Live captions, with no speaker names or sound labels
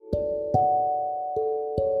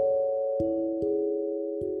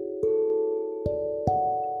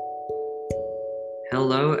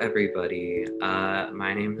Hello, everybody.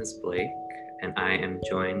 My name is Blake, and I am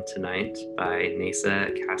joined tonight by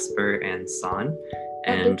Nasa, Casper, and San.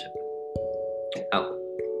 And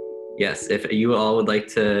yes, if you all would like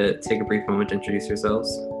to take a brief moment to introduce yourselves,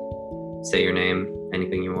 say your name,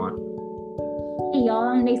 anything you want. Hey y'all,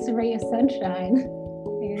 I'm Nasa Ray of Sunshine,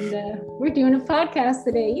 and we're doing a podcast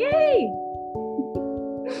today. Yay!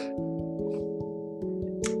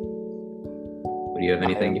 Do you have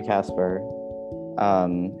anything? I'm Casper.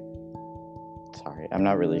 Sorry, I'm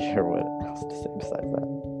not really sure what else to say besides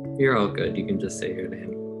that. You're all good. You can just say your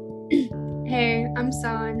name. Hey, I'm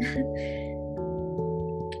San.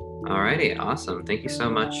 Alrighty, awesome. Thank you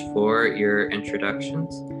so much for your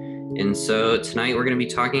introductions. And so tonight we're going to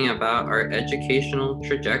be talking about our educational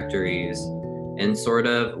trajectories. And sort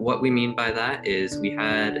of what we mean by that is we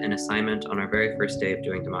had an assignment on our very first day of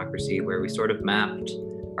doing democracy where we sort of mapped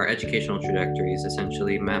our educational trajectories,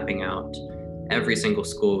 essentially mapping out every single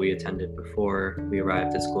school we attended before we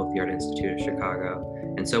arrived at School of the Art Institute of Chicago.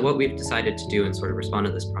 And so what we've decided to do and sort of respond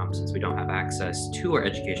to this prompt, since we don't have access to our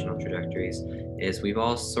educational trajectories, is we've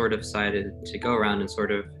all sort of decided to go around and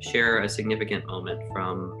sort of share a significant moment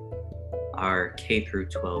from our K through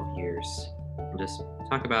 12 years and just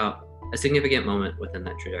talk about a significant moment within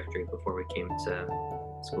that trajectory before we came to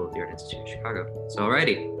School of the Art Institute of Chicago. So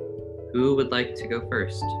alrighty, who would like to go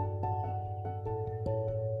first?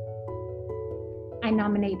 I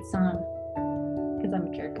nominate San because I'm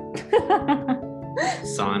a jerk.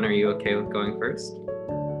 San, are you okay with going first?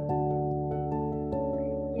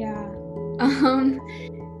 Yeah.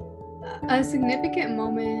 A significant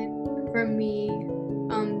moment for me,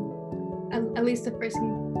 at least the first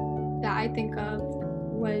thing that I think of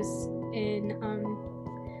was in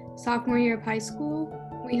sophomore year of high school.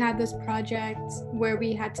 We had this project where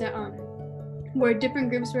we had to, where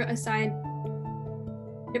different groups were assigned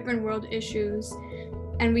different world issues,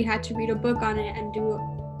 and we had to read a book on it and do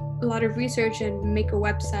a lot of research and make a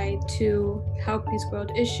website to help these world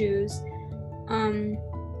issues.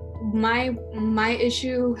 My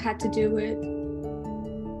issue had to do with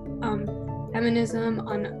feminism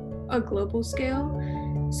on a global scale.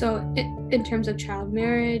 So in terms of child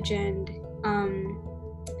marriage and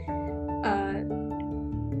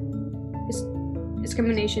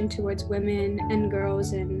discrimination towards women and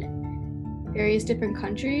girls in various different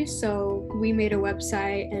countries. So we made a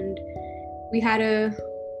website and we had a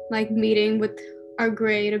meeting with our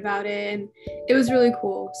grade about it, and it was really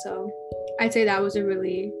cool. So I'd say that was a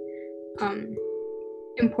really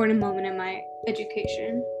important moment in my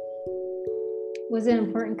education. Was it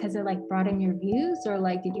important because it broadened your views, or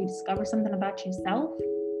did you discover something about yourself?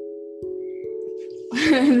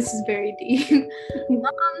 This is very deep.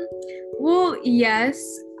 Well, yes,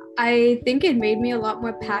 I think it made me a lot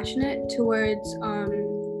more passionate towards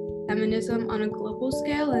feminism on a global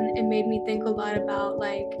scale, and it made me think a lot about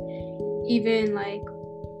even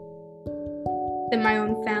in my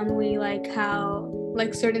own family, how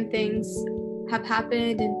certain things have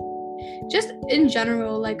happened, and just in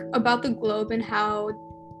general about the globe and how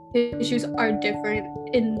issues are different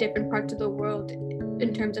in different parts of the world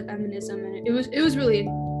in terms of feminism. And it was really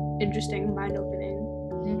interesting, mind-opening.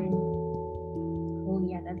 Cool.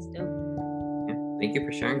 Yeah, that's dope. Yeah, thank you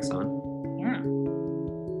for sharing, San. Yeah.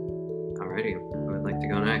 Alrighty, who would like to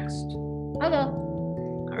go next? I'll go.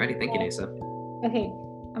 Alrighty, thank you, Nasa. Okay,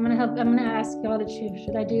 I'm gonna ask y'all to choose.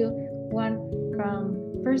 Should I do one from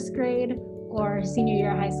first grade or senior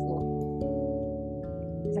year of high school?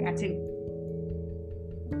 Because I got two.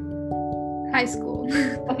 High school.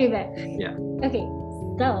 Okay, bet. Yeah. Okay,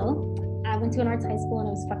 so I went to an arts high school and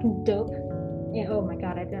it was fucking dope. And, oh my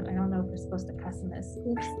god, I don't know if we're supposed to cuss in this.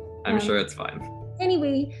 Oops. I'm sure it's fine.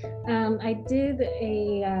 Anyway, I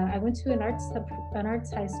went to an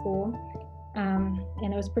arts high school, and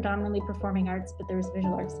it was predominantly performing arts, but there was a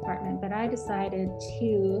visual arts department. But I decided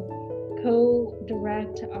to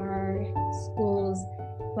co-direct our school's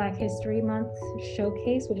Black History Month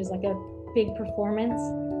showcase, which is a big performance.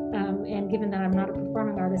 And given that I'm not a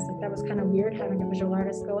performing artist, that was kind of weird having a visual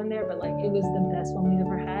artist go in there, but it was the best one we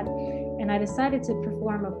ever had. And I decided to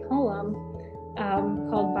perform a poem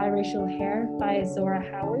called Biracial Hair by Zora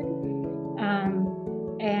Howard.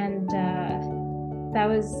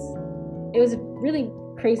 It was really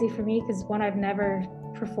crazy for me because I've never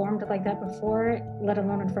performed like that before, let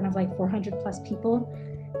alone in front of 400 plus people.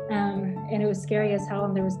 And it was scary as hell.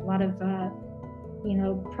 And there was a lot of,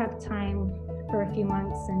 prep time for a few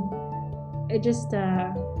months. And it just,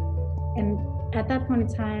 and at that point in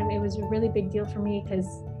time, it was a really big deal for me because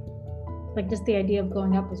like just the idea of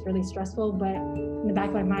going up was really stressful. But in the back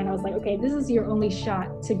of my mind, I was like, okay, this is your only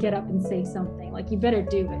shot to get up and say something. Like, you better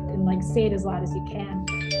do it and like say it as loud as you can.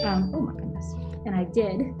 Oh my goodness. And I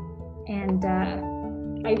did. And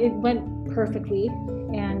it went perfectly.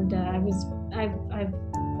 And I've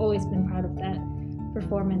always been proud of that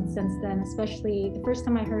performance since then, especially the first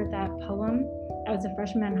time I heard that poem. I was a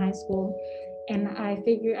freshman in high school, and I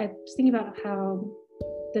was thinking about how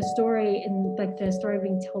the story and like the story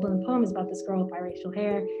being told in the poem is about this girl with biracial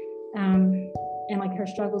hair, and like her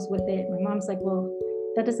struggles with it. My mom's like, well,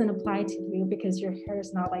 that doesn't apply to you because your hair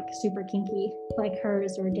is not like super kinky like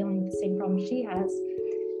hers, or dealing with the same problem she has.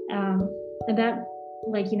 And that,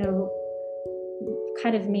 like, you know,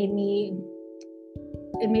 kind of made me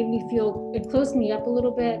feel, it closed me up a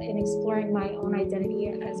little bit in exploring my own identity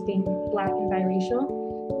as being Black and biracial,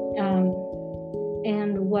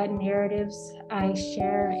 and what narratives I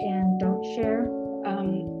share and don't share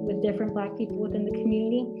with different Black people within the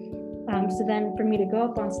community. So then for me to go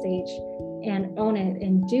up on stage and own it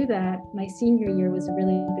and do that, my senior year was a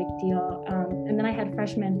really big deal. And then I had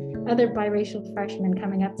other biracial freshmen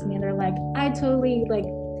coming up to me, and they're like, I totally like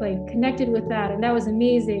connected with that, and that was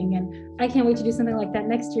amazing, and I can't wait to do something like that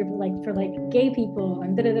next year, but for gay people,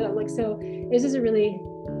 and like, so it was a really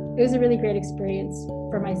great experience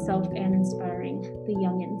for myself and inspiring the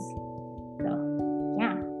youngins. So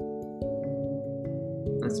yeah,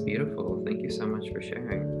 that's beautiful. Thank you so much for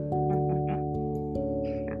sharing.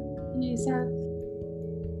 Yusuf.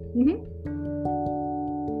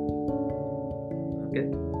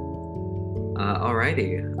 Good.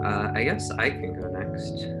 Alrighty, I guess I can go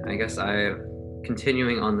next. I guess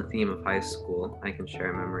continuing on the theme of high school, I can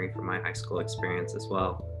share a memory from my high school experience as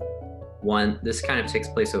well. One, this kind of takes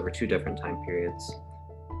place over two different time periods,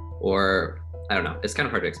 or I don't know, it's kind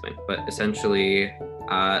of hard to explain, but essentially,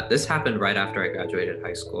 this happened right after I graduated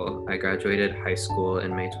high school. I graduated high school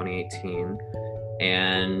in May 2018,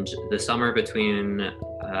 and the summer between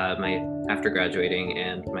after graduating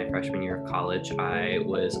and my freshman year of college, I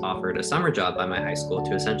was offered a summer job by my high school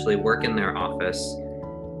to essentially work in their office.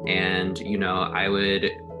 And, you know, I went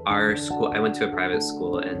to a private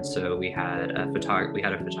school, and so we had a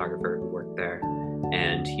photographer who worked there,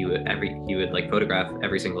 and he would like photograph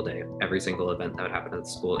every single day, every single event that would happen at the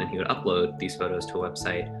school, and he would upload these photos to a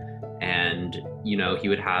website. And, you know, he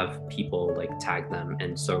would have people like tag them.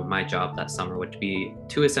 And so my job that summer would be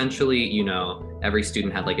to essentially, you know, every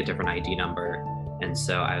student had like a different ID number. And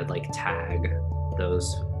so I would like tag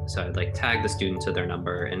those. So I'd like tag the student to their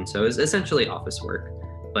number. And so it was essentially office work,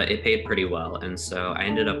 but it paid pretty well. And so I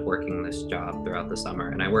ended up working this job throughout the summer.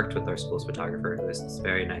 And I worked with our school's photographer, who was this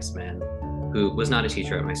very nice man who was not a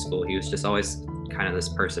teacher at my school. He was just always kind of this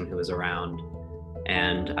person who was around.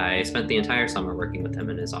 And I spent the entire summer working with him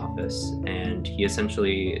in his office, and he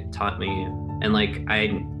essentially taught me, and like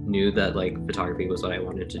I knew that like photography was what I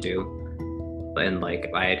wanted to do, and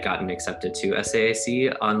like I had gotten accepted to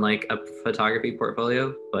SAIC on like a photography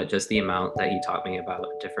portfolio, but just the amount that he taught me about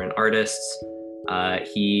different artists,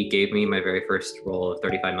 he gave me my very first roll of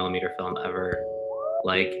 35mm film ever.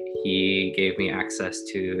 Like, he gave me access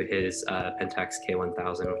to his Pentax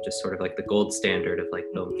K1000, which is sort of like the gold standard of like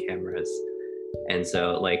film cameras. And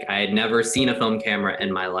so like I had never seen a film camera in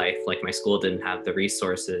my life. Like, my school didn't have the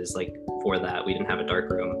resources like for that. We didn't have a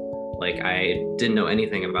darkroom. Like, I didn't know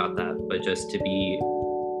anything about that, but just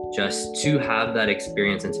to have that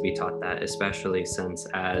experience and to be taught that, especially since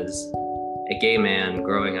as a gay man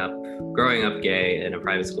growing up gay in a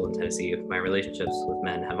private school in Tennessee, my relationships with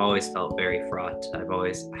men have always felt very fraught. I've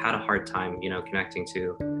always had a hard time, you know, connecting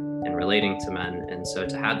to and relating to men. And so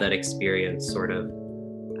to have that experience sort of,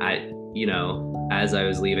 you know, as I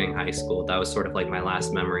was leaving high school, that was sort of like my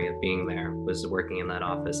last memory of being there, was working in that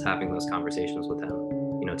office, having those conversations with him,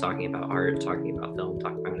 you know, talking about art, talking about film,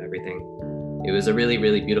 talking about everything. It was a really,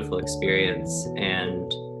 really beautiful experience.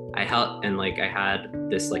 And I had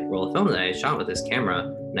this like roll of film that I shot with this camera,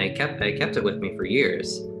 and I kept it with me for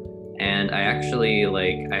years. And I actually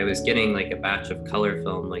I was getting like a batch of color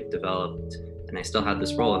film like developed, and I still had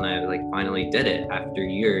this roll, and I like finally did it after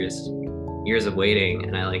years of waiting.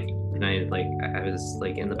 And I was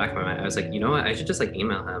like, in the back of my mind, I was like, you know what, I should just like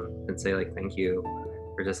email him and say like thank you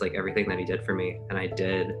for just like everything that he did for me. And I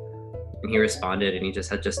did, and he responded, and he just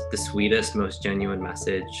had just the sweetest, most genuine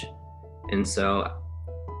message. And so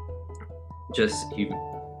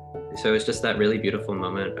it's just that really beautiful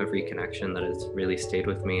moment of reconnection that has really stayed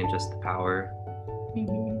with me, and just the power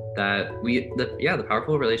that the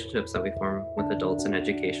powerful relationships that we form with adults in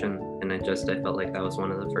education. And I felt like that was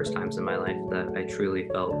one of the first times in my life that I truly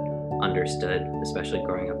felt understood, especially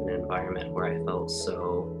growing up in an environment where I felt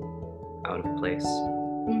so out of place.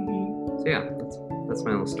 So yeah, that's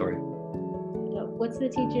my little story. What's the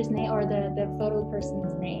teacher's name or the photo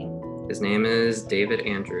person's name? His name is David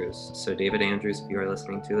Andrews. So David Andrews, if you are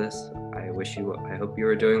listening to this, I hope you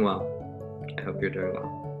are doing well. I hope you're doing well.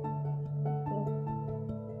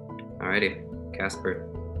 Alrighty, Casper.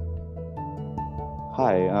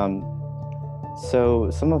 Hi.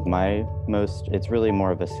 So some of my it's really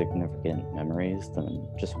more of a significant memories than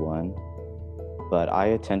just one. But I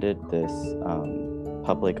attended this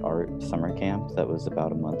public art summer camp that was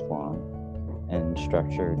about a month long and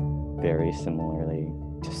structured very similarly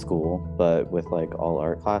to school, but with like all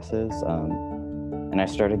art classes. And I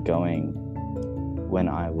started going when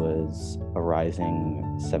I was a rising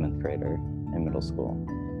 7th grader in middle school.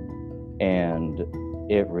 And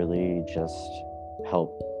it really just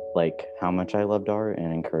helped like how much I loved art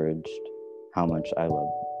and encouraged how much I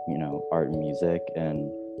loved, art and music. And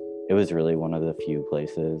it was really one of the few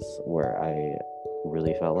places where I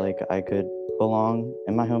really felt like I could belong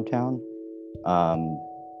in my hometown.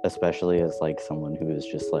 Especially as like someone who is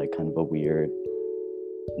just like kind of a weird,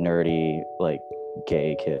 nerdy, like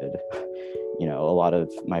gay kid. A lot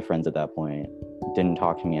of my friends at that point didn't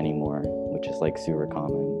talk to me anymore, which is like super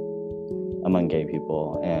common among gay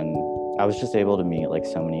people. And I was just able to meet like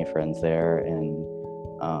so many friends there and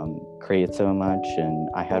create so much. And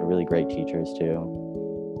I had really great teachers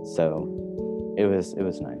too. So it was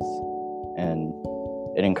nice. And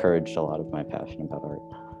it encouraged a lot of my passion about art.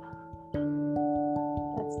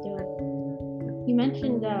 That's dope. You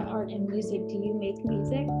mentioned art and music. Do you make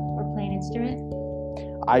music or play an instrument?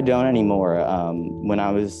 I don't anymore. When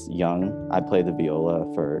I was young, I played the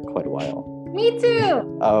viola for quite a while. Me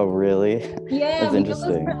too. Oh, really? Yeah, That's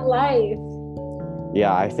interesting. For life.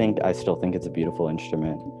 Yeah, I still think it's a beautiful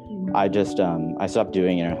instrument. I just I stopped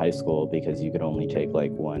doing it in high school because you could only take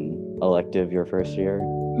like one elective your first year,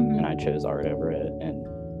 and I chose art over it. And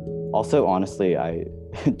also, honestly, I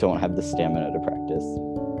don't have the stamina to practice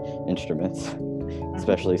instruments,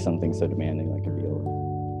 especially something so demanding like a viola.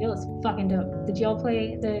 Viola's fucking dope. Did y'all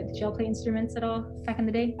play instruments at all back in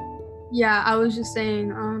the day? Yeah, I was just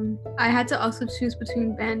saying, I had to also choose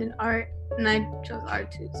between band and art, and I chose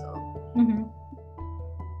art too, so.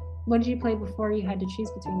 What did you play before you had to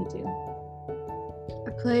choose between the two?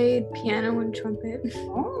 I played piano and trumpet.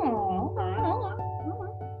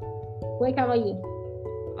 Blake, how about you?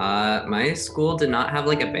 My school did not have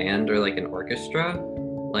like a band or like an orchestra.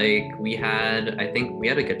 Like I think we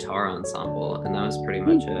had a guitar ensemble, and that was pretty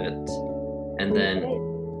much it. And then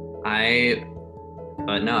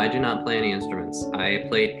but no, I do not play any instruments. I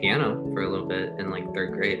played piano for a little bit in like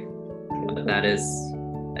 3rd grade. But that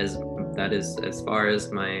is as far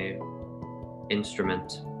as my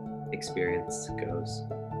instrument experience goes.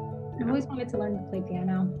 I've always wanted to learn to play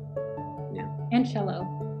piano. Yeah. And cello.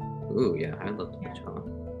 Ooh, yeah, I'd love to play cello.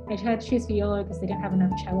 I had to choose viola because they didn't have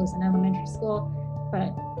enough cellos in elementary school, but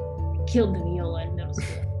I killed the viola in middle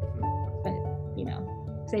school. But,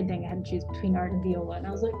 same thing. I had to choose between art and viola, and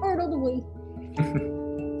I was like, art all the way.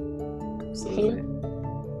 Absolutely.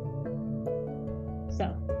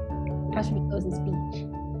 So, how should we close this speech?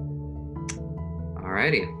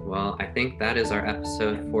 Alrighty. Well, I think that is our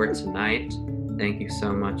episode for tonight. Thank you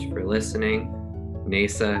so much for listening.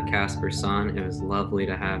 Nesa, Casper-san, it was lovely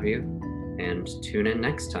to have you. And tune in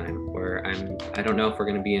next time, where I don't know if we're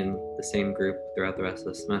going to be in the same group throughout the rest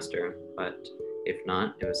of the semester, but if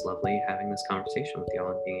not, it was lovely having this conversation with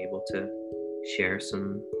y'all and being able to share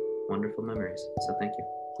some wonderful memories. So thank you.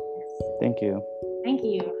 Thank you. Thank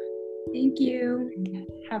you. Thank you.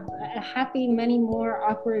 Have a happy many more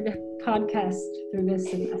awkward podcasts through this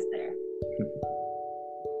semester.